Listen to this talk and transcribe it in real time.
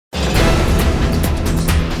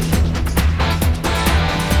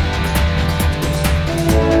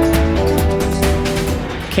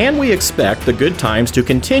Can we expect the good times to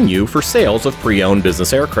continue for sales of pre-owned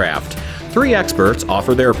business aircraft? 3 experts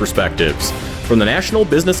offer their perspectives. From the National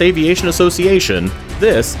Business Aviation Association,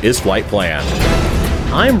 this is Flight Plan.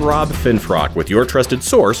 I'm Rob Finfrock with your trusted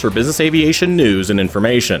source for business aviation news and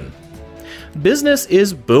information. Business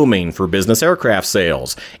is booming for business aircraft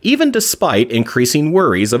sales, even despite increasing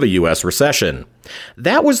worries of a U.S. recession.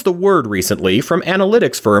 That was the word recently from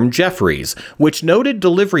analytics firm Jefferies, which noted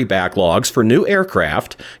delivery backlogs for new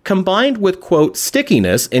aircraft, combined with, quote,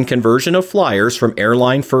 stickiness in conversion of flyers from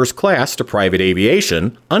airline first class to private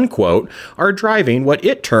aviation, unquote, are driving what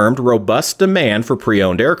it termed robust demand for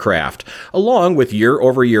pre-owned aircraft, along with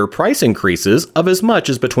year-over-year price increases of as much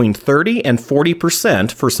as between 30 and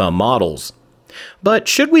 40% for some models. But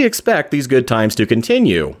should we expect these good times to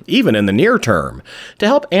continue, even in the near term? To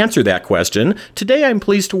help answer that question, today I'm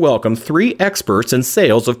pleased to welcome 3 experts in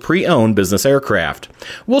sales of pre-owned business aircraft.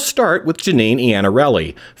 We'll start with Janine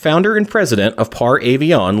Iannarelli, founder and president of Par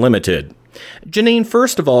Avion Limited. Janine,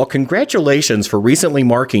 first of all, congratulations for recently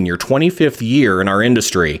marking your 25th year in our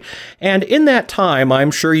industry. And in that time,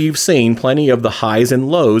 I'm sure you've seen plenty of the highs and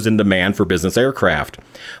lows in demand for business aircraft.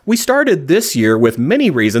 We started this year with many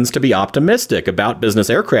reasons to be optimistic about business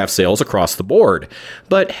aircraft sales across the board.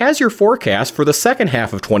 But has your forecast for the second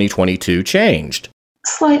half of 2022 changed?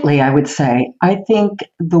 Slightly, I would say. I think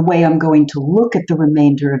the way I'm going to look at the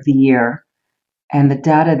remainder of the year and the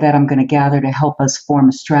data that I'm going to gather to help us form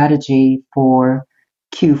a strategy for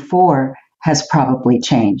Q4 has probably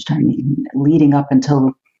changed. I mean, leading up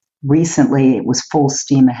until recently, it was full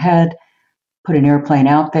steam ahead, put an airplane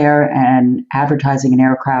out there, and advertising an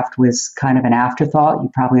aircraft was kind of an afterthought. You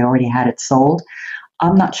probably already had it sold.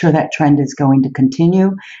 I'm not sure that trend is going to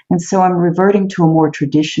continue. And so I'm reverting to a more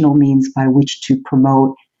traditional means by which to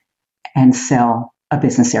promote and sell a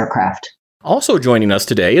business aircraft. Also joining us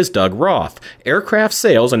today is Doug Roth, Aircraft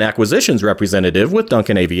Sales and Acquisitions Representative with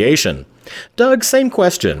Duncan Aviation. Doug, same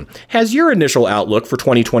question. Has your initial outlook for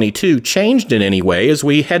 2022 changed in any way as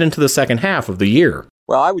we head into the second half of the year?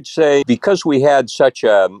 Well, I would say because we had such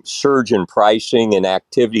a surge in pricing and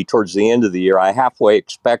activity towards the end of the year, I halfway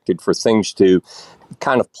expected for things to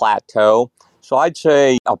kind of plateau. So I'd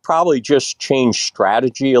say I'll probably just change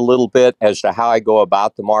strategy a little bit as to how I go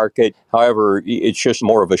about the market. However, it's just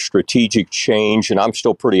more of a strategic change, and I'm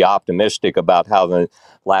still pretty optimistic about how the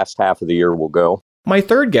last half of the year will go. My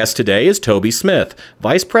third guest today is Toby Smith,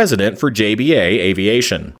 Vice President for JBA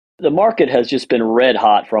Aviation. The market has just been red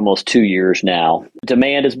hot for almost 2 years now.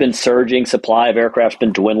 Demand has been surging, supply of aircraft has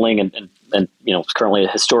been dwindling, and it's currently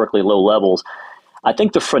at historically low levels. I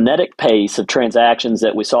think the frenetic pace of transactions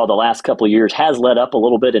that we saw the last couple of years has let up a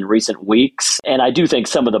little bit in recent weeks. And I do think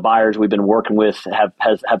some of the buyers we've been working with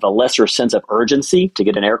have a lesser sense of urgency to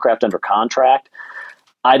get an aircraft under contract.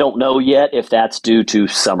 I don't know yet if that's due to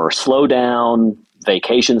summer slowdown,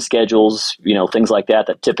 vacation schedules, things like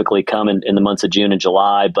that typically come in the months of June and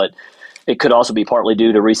July. But it could also be partly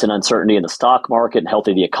due to recent uncertainty in the stock market and health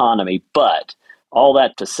of the economy. But all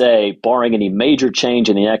that to say, barring any major change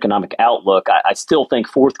in the economic outlook, I still think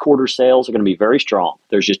fourth quarter sales are going to be very strong.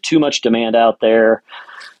 There's just too much demand out there.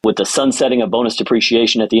 With the sunsetting of bonus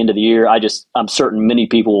depreciation at the end of the year, I'm certain many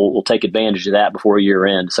people will take advantage of that before year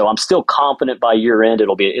end. So I'm still confident by year end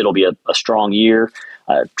it'll be a strong year.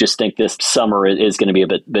 I just think this summer is going to be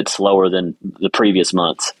a bit slower than the previous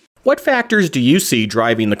months. What factors do you see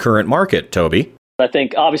driving the current market, Toby? I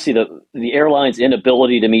think obviously the airline's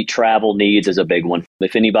inability to meet travel needs is a big one.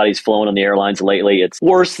 If anybody's flown on the airlines lately, it's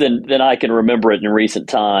worse than I can remember it in recent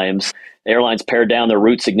times. The airlines pared down their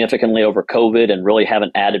routes significantly over COVID and really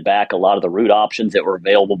haven't added back a lot of the route options that were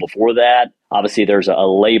available before that. Obviously, there's a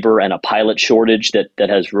labor and a pilot shortage that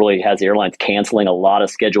has the airlines canceling a lot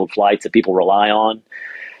of scheduled flights that people rely on.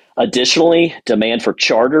 Additionally, demand for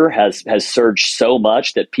charter has surged so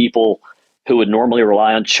much that people who would normally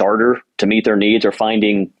rely on charter to meet their needs are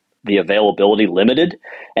finding the availability limited.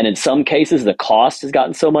 And in some cases, the cost has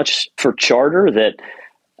gotten so much for charter that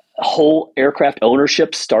whole aircraft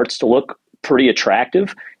ownership starts to look pretty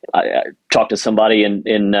attractive. I talked to somebody in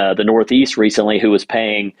the Northeast recently who was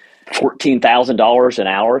paying $14,000 an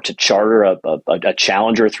hour to charter a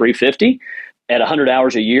Challenger 350. At 100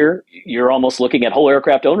 hours a year, you're almost looking at whole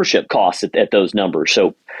aircraft ownership costs at those numbers.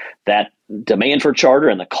 So that demand for charter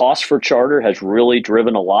and the cost for charter has really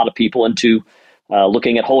driven a lot of people into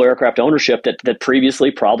looking at whole aircraft ownership that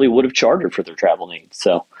previously probably would have chartered for their travel needs.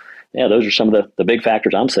 So, yeah, those are some of the big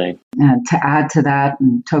factors I'm seeing. And to add to that,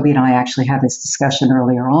 and Toby and I actually had this discussion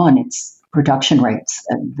earlier on, it's production rates.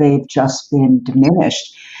 They've just been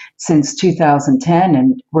diminished since 2010.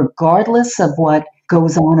 And regardless of what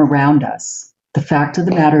goes on around us, The fact of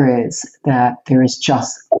the matter is that there is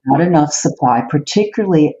just not enough supply,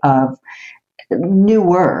 particularly of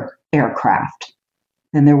newer aircraft,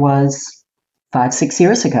 than there was 5-6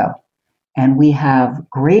 years ago. And we have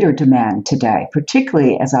greater demand today,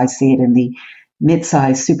 particularly as I see it in the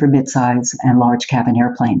mid-size, super mid-size, and large cabin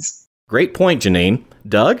airplanes. Great point, Janine.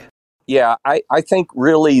 Doug? Yeah, I think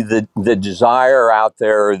really the desire out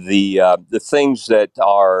there, the things that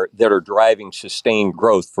are driving sustained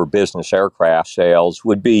growth for business aircraft sales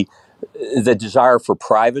would be the desire for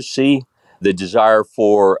privacy, the desire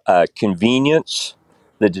for convenience,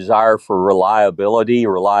 the desire for reliability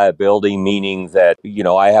meaning that,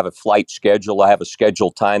 I have a flight schedule, I have a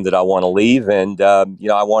scheduled time that I want to leave, and, I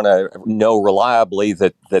want to know reliably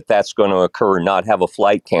that that's going to occur and not have a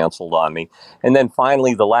flight canceled on me. And then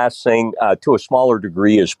finally, the last thing, to a smaller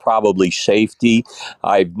degree, is probably safety.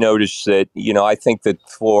 I've noticed that, I think that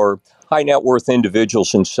for high net worth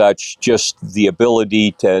individuals and such, just the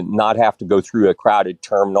ability to not have to go through a crowded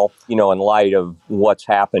terminal, in light of what's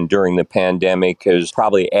happened during the pandemic, has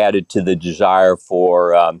probably added to the desire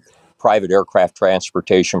for private aircraft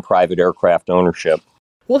transportation, private aircraft ownership.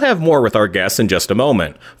 We'll have more with our guests in just a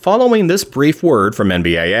moment, following this brief word from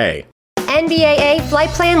NBAA. NBAA Flight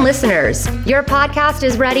Plan listeners, your podcast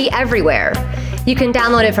is ready everywhere. You can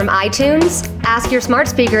download it from iTunes, ask your smart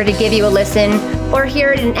speaker to give you a listen, or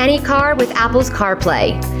hear it in any car with Apple's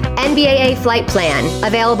CarPlay. NBAA Flight Plan,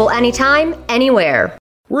 available anytime, anywhere.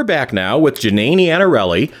 We're back now with Janine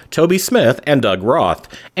Iannarelli, Toby Smith, and Doug Roth,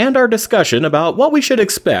 and our discussion about what we should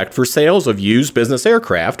expect for sales of used business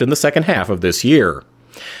aircraft in the second half of this year.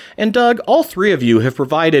 And Doug, all three of you have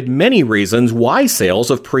provided many reasons why sales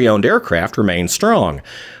of pre-owned aircraft remain strong.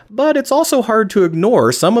 But it's also hard to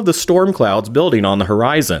ignore some of the storm clouds building on the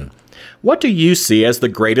horizon. What do you see as the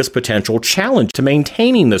greatest potential challenge to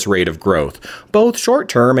maintaining this rate of growth, both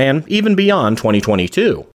short-term and even beyond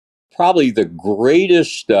 2022? Probably the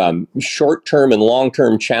greatest short-term and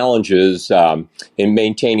long-term challenges in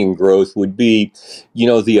maintaining growth would be,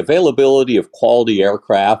 the availability of quality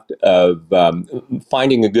aircraft, of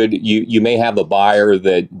finding a good, you may have a buyer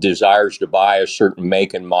that desires to buy a certain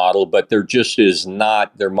make and model, but there just is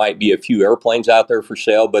not, there might be a few airplanes out there for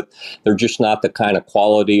sale, but they're just not the kind of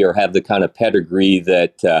quality or have the kind of pedigree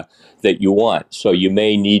that you want. So you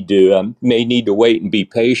may need to wait and be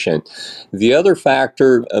patient. The other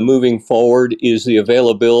factor moving forward is the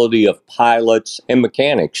availability of pilots and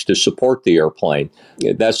mechanics to support the airplane.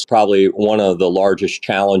 That's probably one of the largest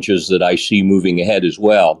challenges that I see moving ahead as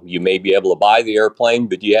well. You may be able to buy the airplane,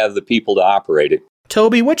 but you have the people to operate it.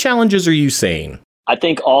 Toby, what challenges are you seeing? I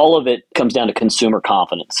think all of it comes down to consumer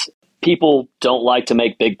confidence. People don't like to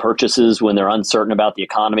make big purchases when they're uncertain about the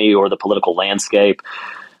economy or the political landscape.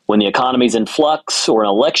 When the economy's in flux or an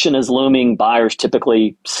election is looming, buyers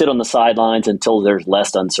typically sit on the sidelines until there's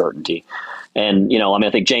less uncertainty. And, I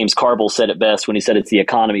think James Carville said it best when he said it's the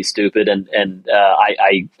economy, stupid. And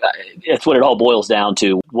it's what it all boils down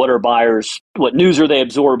to. What are buyers? What news are they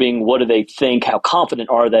absorbing? What do they think? How confident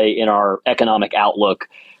are they in our economic outlook?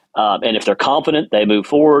 And if they're confident, they move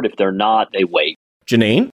forward. If they're not, they wait.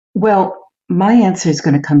 Janine? Well, my answer is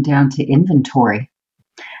going to come down to inventory.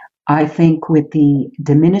 I think with the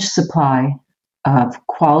diminished supply of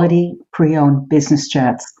quality pre-owned business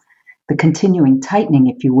jets, the continuing tightening,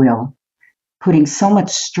 if you will, putting so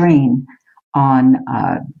much strain on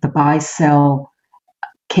the buy-sell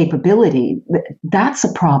capability, that's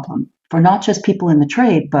a problem for not just people in the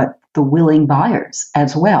trade, but the willing buyers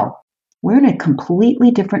as well. We're in a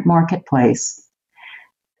completely different marketplace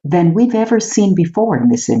than we've ever seen before in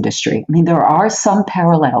this industry. I mean, there are some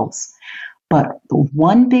parallels, but the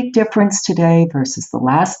one big difference today versus the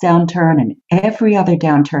last downturn and every other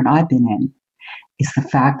downturn I've been in is the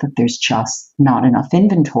fact that there's just not enough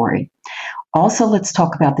inventory. Also, let's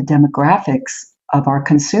talk about the demographics of our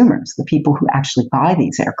consumers, the people who actually buy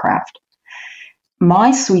these aircraft.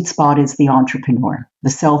 My sweet spot is the entrepreneur, the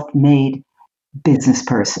self-made business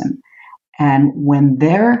person. And when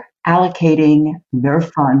they're allocating their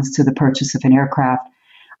funds to the purchase of an aircraft,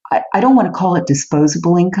 I don't want to call it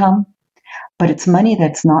disposable income, but it's money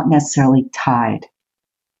that's not necessarily tied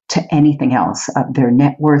to anything else. Their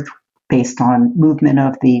net worth based on movement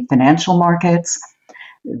of the financial markets,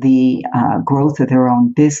 the growth of their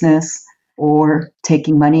own business, or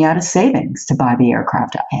taking money out of savings to buy the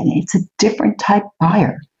aircraft. And it's a different type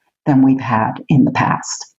buyer than we've had in the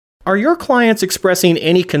past. Are your clients expressing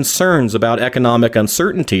any concerns about economic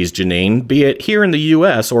uncertainties, Janine, be it here in the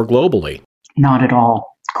U.S. or globally? Not at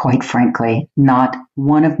all. Quite frankly, not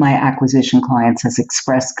one of my acquisition clients has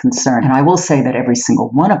expressed concern. And I will say that every single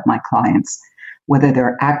one of my clients whether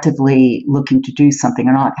they're actively looking to do something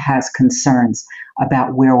or not, has concerns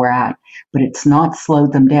about where we're at. But it's not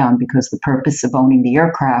slowed them down, because the purpose of owning the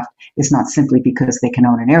aircraft is not simply because they can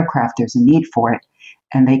own an aircraft. There's a need for it,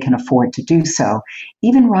 and they can afford to do so.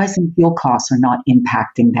 Even rising fuel costs are not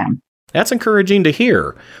impacting them. That's encouraging to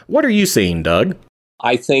hear. What are you seeing, Doug?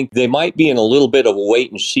 I think they might be in a little bit of a wait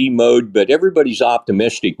and see mode, but everybody's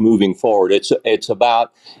optimistic moving forward. It's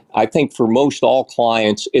about, I think for most all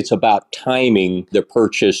clients, it's about timing the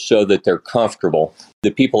purchase so that they're comfortable. The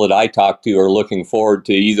people that I talk to are looking forward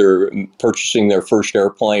to either purchasing their first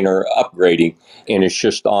airplane or upgrading, and it's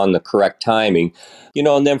just on the correct timing.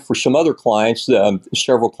 And then for some other clients,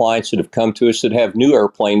 several clients that have come to us that have new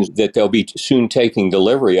airplanes that they'll be soon taking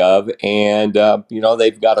delivery of, and,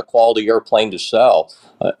 they've got a quality airplane to sell.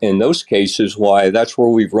 In those cases, that's where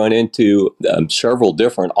we've run into several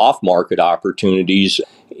different off-market opportunities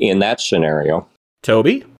in that scenario.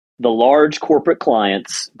 Toby? The large corporate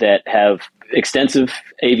clients that have extensive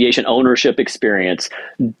aviation ownership experience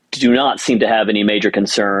do not seem to have any major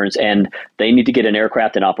concerns, and they need to get an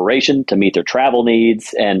aircraft in operation to meet their travel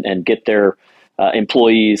needs and get their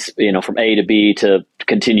employees, from A to B to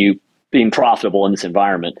continue being profitable in this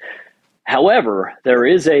environment. However, there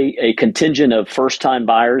is a contingent of first-time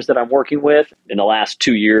buyers that I'm working with. In the last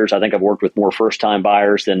 2 years, I think I've worked with more first-time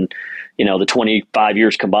buyers than, the 25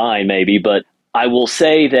 years combined maybe, but I will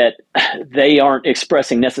say that they aren't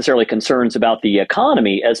expressing necessarily concerns about the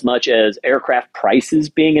economy as much as aircraft prices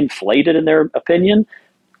being inflated in their opinion.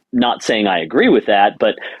 Not saying I agree with that,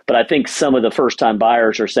 but I think some of the first-time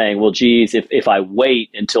buyers are saying, well, geez, if I wait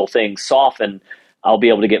until things soften, I'll be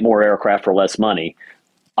able to get more aircraft for less money.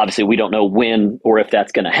 Obviously, we don't know when or if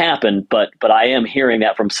that's going to happen, but I am hearing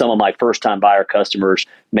that from some of my first-time buyer customers,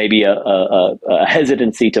 maybe a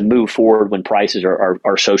hesitancy to move forward when prices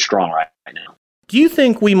are so strong right now. Do you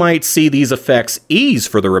think we might see these effects ease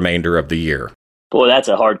for the remainder of the year? Boy, that's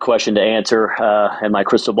a hard question to answer, and my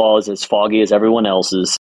crystal ball is as foggy as everyone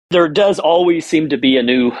else's. There does always seem to be a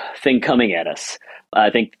new thing coming at us. I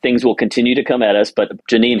think things will continue to come at us, but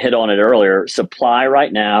Janine hit on it earlier. Supply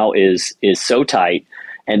right now is so tight,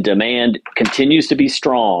 and demand continues to be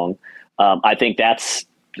strong. I think that's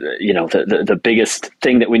the biggest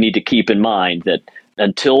thing that we need to keep in mind, that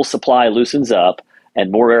until supply loosens up and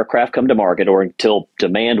more aircraft come to market, or until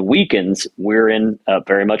demand weakens, we're in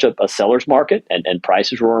very much a seller's market, and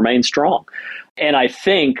prices will remain strong. And I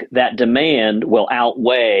think that demand will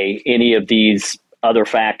outweigh any of these other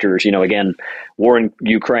factors. Again, war in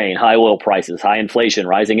Ukraine, high oil prices, high inflation,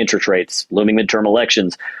 rising interest rates, looming midterm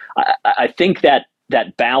elections. I think that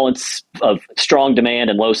balance of strong demand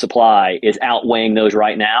and low supply is outweighing those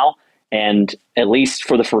right now. And at least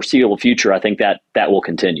for the foreseeable future, I think that will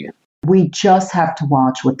continue. We just have to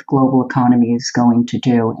watch what the global economy is going to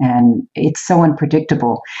do, and it's so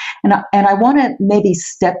unpredictable. And I want to maybe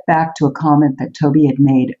step back to a comment that Toby had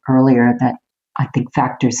made earlier that I think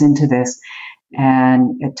factors into this.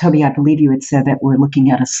 And Toby, I believe you had said that we're looking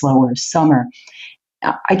at a slower summer.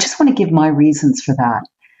 I just want to give my reasons for that.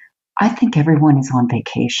 I think everyone is on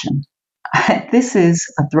vacation. This is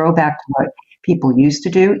a throwback to what people used to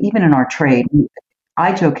do, even in our trade.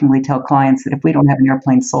 I jokingly tell clients that if we don't have an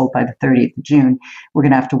airplane sold by the 30th of June, we're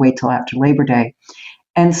going to have to wait till after Labor Day.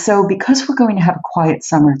 And so because we're going to have a quiet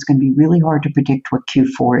summer, it's going to be really hard to predict what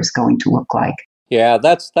Q4 is going to look like. Yeah,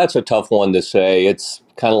 that's a tough one to say. It's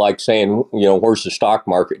kind of like saying, where's the stock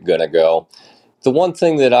market going to go? The one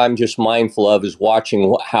thing that I'm just mindful of is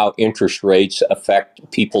watching how interest rates affect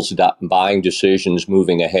people's buying decisions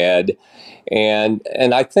moving ahead. And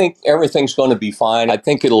I think everything's going to be fine. I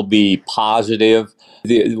think it'll be positive.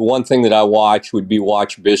 The one thing that I watch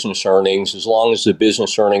business earnings. As long as the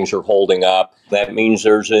business earnings are holding up, that means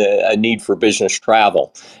there's a need for business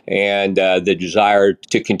travel and the desire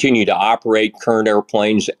to continue to operate current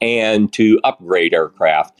airplanes and to upgrade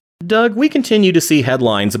aircraft. Doug, we continue to see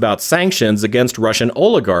headlines about sanctions against Russian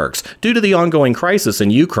oligarchs due to the ongoing crisis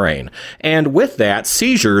in Ukraine, and with that,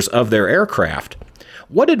 seizures of their aircraft.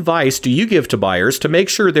 What advice do you give to buyers to make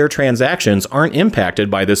sure their transactions aren't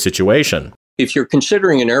impacted by this situation? If you're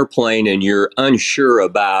considering an airplane and you're unsure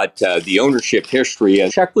about the ownership history,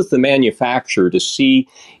 check with the manufacturer to see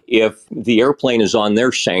if the airplane is on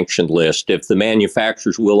their sanctioned list, if the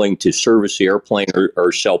manufacturer's willing to service the airplane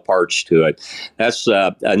or sell parts to it. That's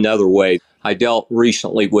another way. I dealt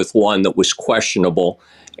recently with one that was questionable,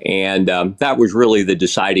 and that was really the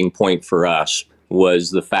deciding point for us,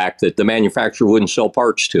 was the fact that the manufacturer wouldn't sell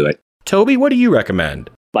parts to it. Toby, what do you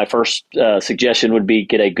recommend? My first suggestion would be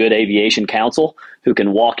get a good aviation counsel who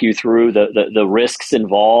can walk you through the risks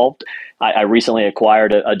involved. I recently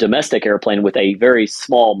acquired a domestic airplane with a very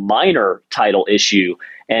small minor title issue.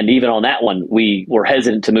 And even on that one, we were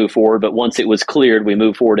hesitant to move forward. But once it was cleared, we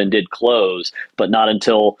moved forward and did close. But not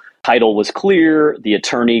until title was clear, the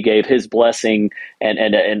attorney gave his blessing,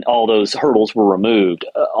 and all those hurdles were removed.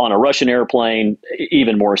 On a Russian airplane,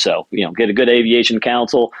 even more so. Get a good aviation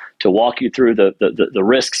counsel to walk you through the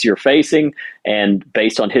risks you're facing, and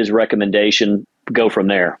based on his recommendation, go from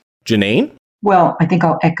there. Janine? Well, I think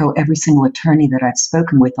I'll echo every single attorney that I've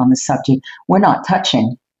spoken with on the subject. We're not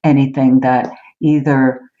touching anything that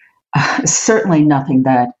either, certainly nothing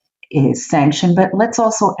that is sanctioned, but let's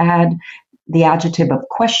also add the adjective of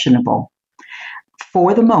questionable.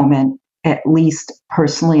 For the moment, at least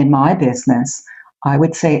personally in my business, I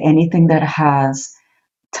would say anything that has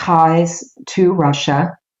ties to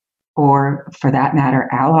Russia, or for that matter,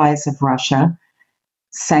 allies of Russia,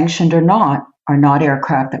 sanctioned or not, are not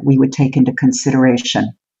aircraft that we would take into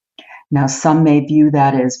consideration. Now, some may view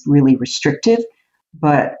that as really restrictive,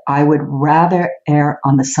 but I would rather err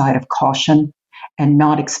on the side of caution and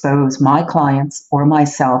not expose my clients or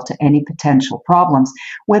myself to any potential problems,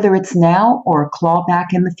 whether it's now or a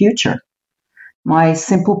clawback in the future. My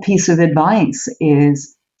simple piece of advice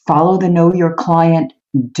is follow the know your client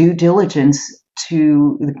due diligence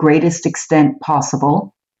to the greatest extent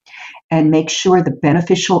possible, and make sure the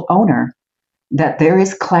beneficial owner, that there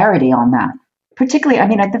is clarity on that. Particularly,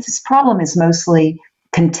 this problem is mostly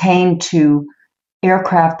contained to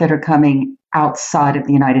aircraft that are coming outside of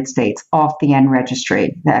the United States, off the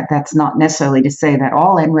N-registered. That's not necessarily to say that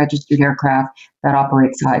all N-registered aircraft that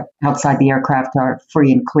operate outside the aircraft are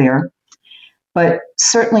free and clear, but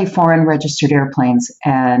certainly foreign registered airplanes,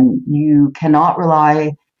 and you cannot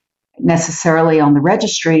rely necessarily on the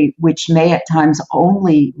registry, which may at times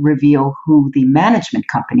only reveal who the management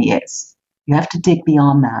company is. You have to dig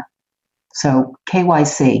beyond that. So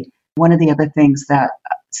KYC, one of the other things that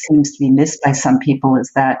seems to be missed by some people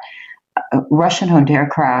is that Russian-owned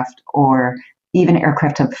aircraft, or even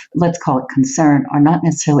aircraft of, let's call it concern, are not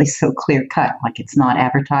necessarily so clear-cut, like it's not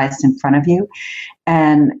advertised in front of you.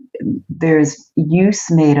 And there's use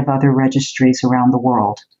made of other registries around the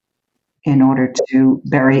world in order to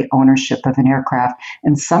bury ownership of an aircraft.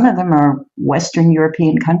 And some of them are Western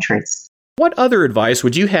European countries. What other advice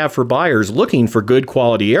would you have for buyers looking for good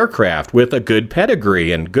quality aircraft with a good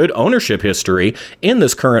pedigree and good ownership history in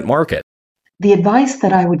this current market? The advice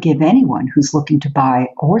that I would give anyone who's looking to buy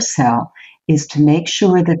or sell is to make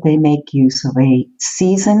sure that they make use of a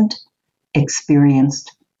seasoned,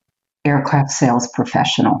 experienced aircraft sales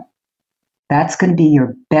professional. That's going to be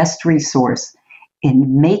your best resource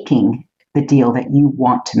in making the deal that you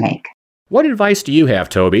want to make. What advice do you have,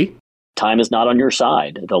 Toby? Time is not on your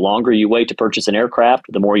side. The longer you wait to purchase an aircraft,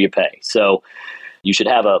 the more you pay. So you should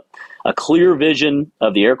have a clear vision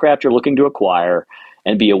of the aircraft you're looking to acquire,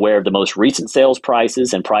 and be aware of the most recent sales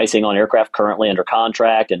prices and pricing on aircraft currently under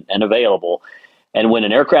contract and available. And when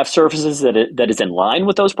an aircraft surfaces that is in line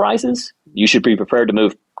with those prices, you should be prepared to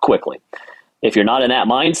move quickly. If you're not in that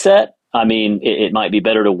mindset, it might be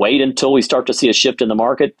better to wait until we start to see a shift in the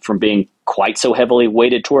market from being quite so heavily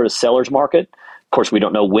weighted toward a seller's market. Of course, we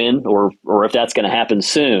don't know when or if that's going to happen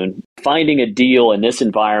soon. Finding a deal in this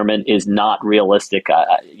environment is not realistic.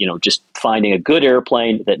 Just finding a good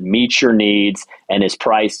airplane that meets your needs and is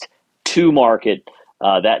priced to market,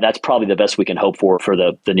 that's probably the best we can hope for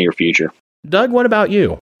the near future. Doug, what about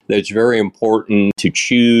you? It's very important to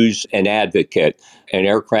choose an advocate, an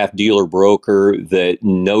aircraft dealer broker that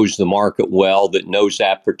knows the market well, that knows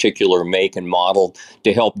that particular make and model,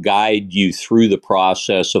 to help guide you through the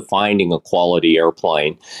process of finding a quality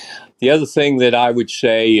airplane. The other thing that I would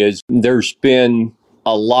say is there's been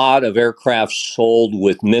a lot of aircraft sold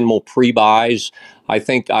with minimal pre-buys. I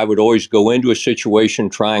think I would always go into a situation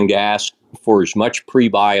trying to ask for as much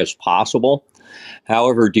pre-buy as possible.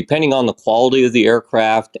 However, depending on the quality of the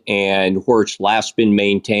aircraft and where it's last been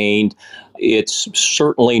maintained, it's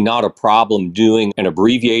certainly not a problem doing an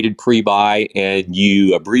abbreviated pre-buy, and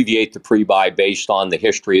you abbreviate the pre-buy based on the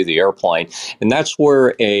history of the airplane. And that's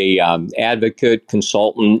where a advocate,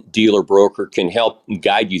 consultant, dealer, broker can help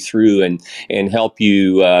guide you through and help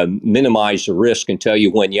you minimize the risk and tell you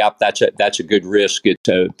when, yep, that's a good risk. It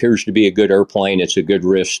appears to be a good airplane. It's a good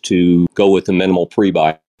risk to go with the minimal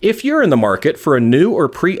pre-buy. If you're in the market for a new or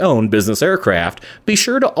pre-owned business aircraft, be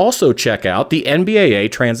sure to also check out the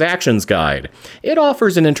NBAA Transactions Guide. It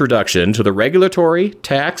offers an introduction to the regulatory,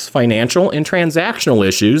 tax, financial, and transactional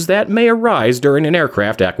issues that may arise during an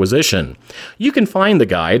aircraft acquisition. You can find the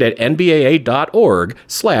guide at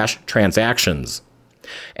nbaa.org/transactions.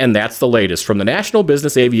 And that's the latest from the National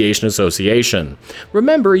Business Aviation Association.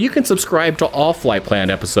 Remember, you can subscribe to all Flight Plan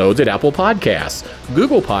episodes at Apple Podcasts,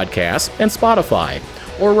 Google Podcasts, and Spotify,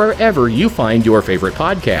 or wherever you find your favorite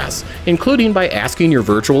podcasts, including by asking your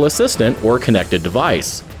virtual assistant or connected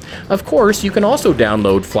device. Of course, you can also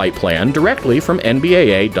download Flight Plan directly from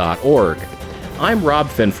NBAA.org. I'm Rob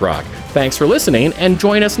Finfrock. Thanks for listening, and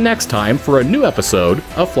join us next time for a new episode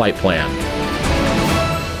of Flight Plan.